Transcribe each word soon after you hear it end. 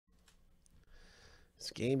It's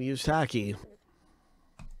game used hockey.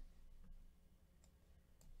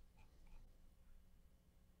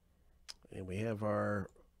 And we have our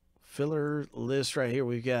filler list right here.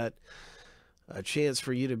 We've got a chance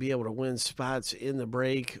for you to be able to win spots in the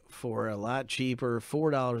break for a lot cheaper,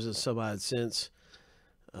 $4 and some odd cents.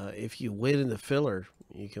 If you win in the filler,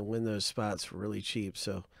 you can win those spots for really cheap.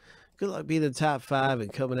 So good luck being in the top 5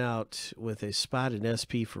 and coming out with a spot in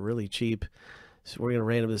SP for really cheap. So we're going to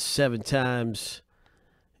random this 7 times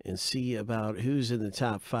and see about who's in the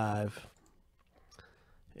top 5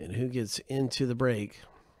 and who gets into the break.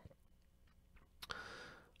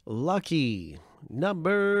 Lucky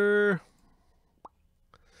number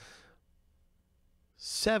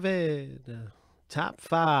 7. Top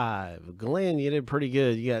 5. Glenn, you did pretty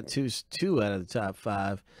good. You got two out of the top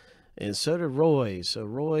 5. And so did Roy. So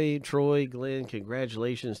Roy, Troy, Glenn,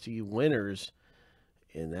 congratulations to you winners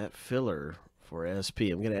in that filler for SP.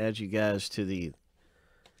 I'm going to add you guys to the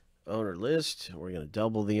owner list. We're going to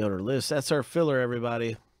double the owner list. That's our filler,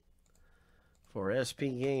 everybody, for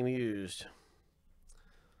SP game used.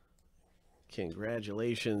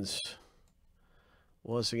 Congratulations.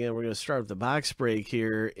 Once again, we're going to start with the box break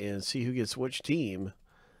here and see who gets which team.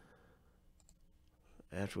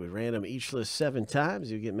 After we random each list 7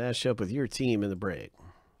 times, you get matched up with your team in the break.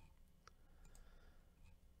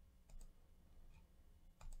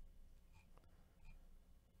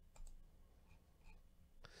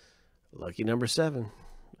 Lucky number 7.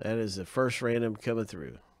 That is the first random coming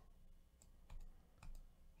through.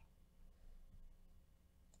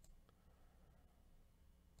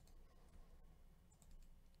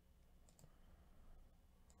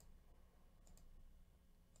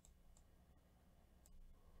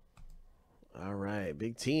 All right,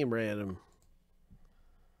 big team random.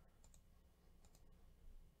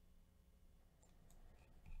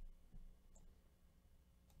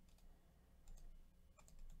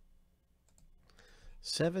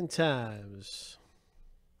 Seven times.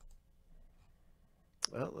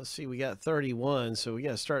 Well, let's see. We got 31, so we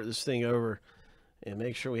got to start this thing over and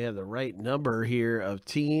make sure we have the right number here of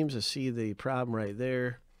teams. I see the problem right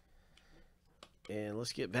there. And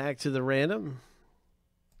let's get back to the random.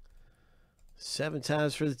 7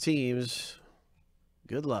 times for the teams.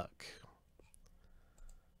 Good luck.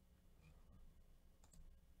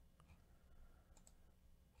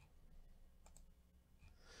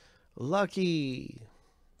 Lucky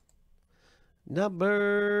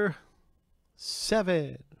number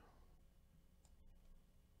 7.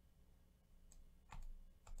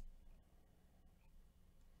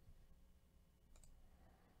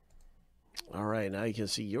 All right, now you can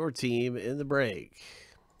see your team in the break.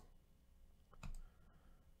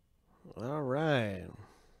 All right.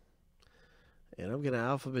 And I'm going to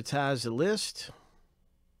alphabetize the list.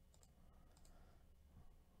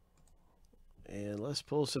 And let's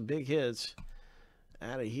pull some big hits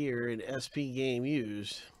out of here in SP game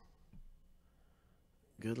used.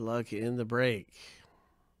 Good luck in the break.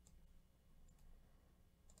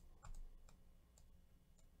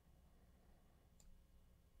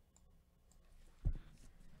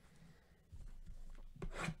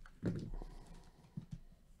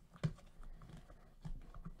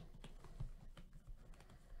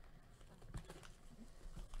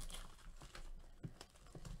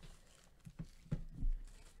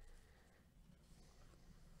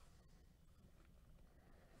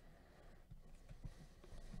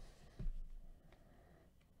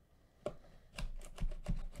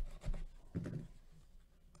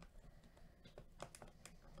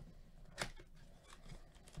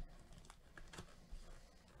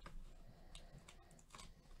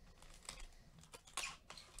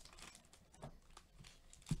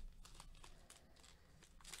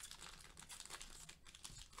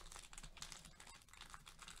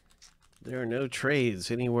 There are no trades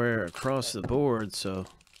anywhere across the board, so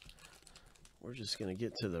we're just going to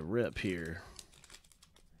get to the rip here.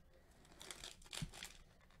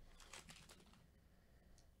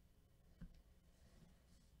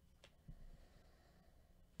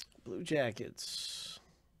 Blue Jackets.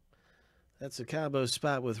 That's a combo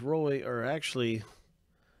spot with Roy, or actually,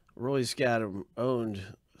 Roy's got him owned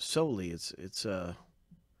solely. It's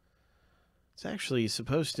actually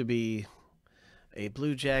supposed to be a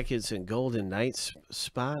Blue Jackets and Golden Knights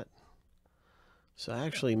spot. So I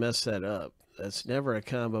actually messed that up. That's never a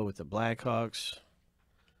combo with the Blackhawks.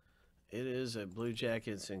 It is a Blue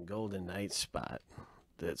Jackets and Golden Knights spot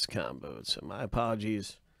that's comboed. So my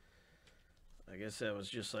apologies. I guess that was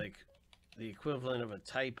just like the equivalent of a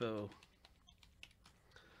typo.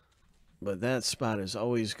 But that spot is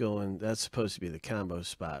always going, that's supposed to be the combo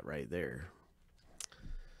spot right there.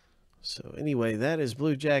 So anyway, that is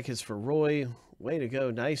Blue Jackets for Roy. way to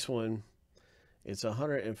go. Nice one. It's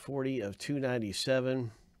 140 of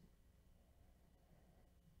 297.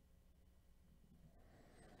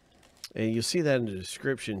 And you'll see that in the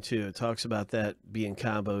description too. It talks about that being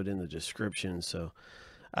comboed in the description. So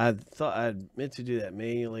I thought I'd meant to do that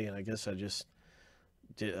manually, and I guess I just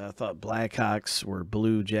did. I thought Blackhawks were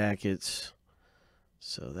Blue Jackets.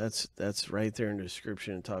 So that's right there in the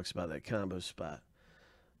description. It talks about that combo spot.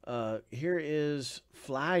 Here is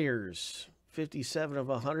Flyers, 57 of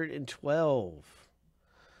 112.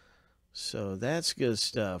 So that's good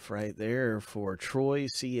stuff right there for Troy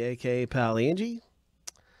C.A.K. Pal Angie.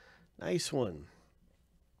 Nice one.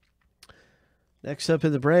 Next up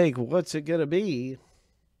in the break, what's it going to be?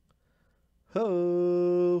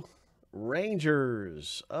 Ho!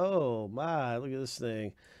 Rangers. Oh, my. Look at this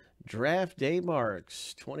thing. Draft day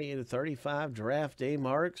marks. 28 of 35 draft day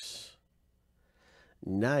marks.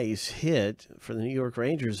 Nice hit for the New York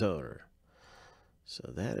Rangers owner.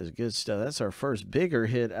 So that is good stuff. That's our first bigger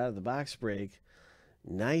hit out of the box break.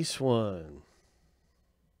 Nice one.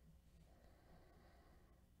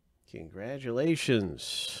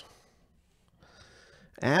 Congratulations.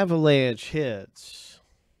 Avalanche hits.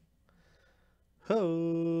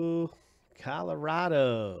 Ho!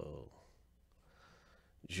 Colorado.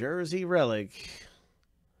 Jersey relic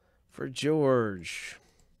for George.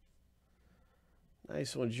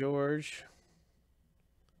 Nice one, George.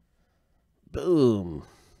 Boom.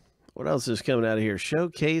 What else is coming out of here?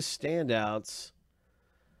 Showcase standouts.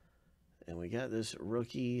 And we got this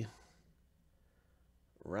rookie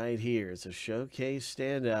right here. It's a showcase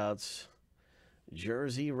standouts.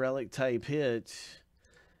 Jersey relic type hit.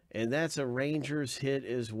 And that's a Rangers hit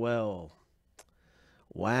as well.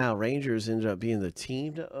 Wow, Rangers ended up being the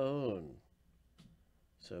team to own.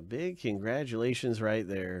 So big congratulations right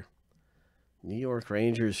there. New York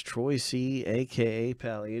Rangers, Troy C, a.k.a.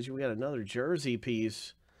 Pal Angie. We got another jersey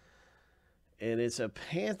piece. And it's a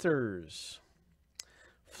Panthers.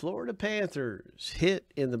 Florida Panthers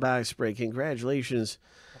hit in the box break. Congratulations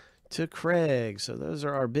to Craig. So those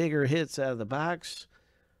are our bigger hits out of the box.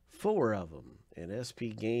 4 of them. And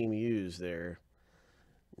SP Game Used there.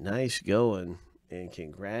 Nice going. And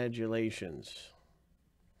congratulations.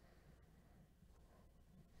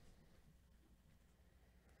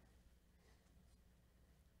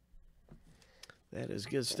 That is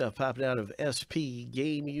good stuff popping out of SP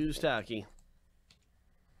Game Used Hockey.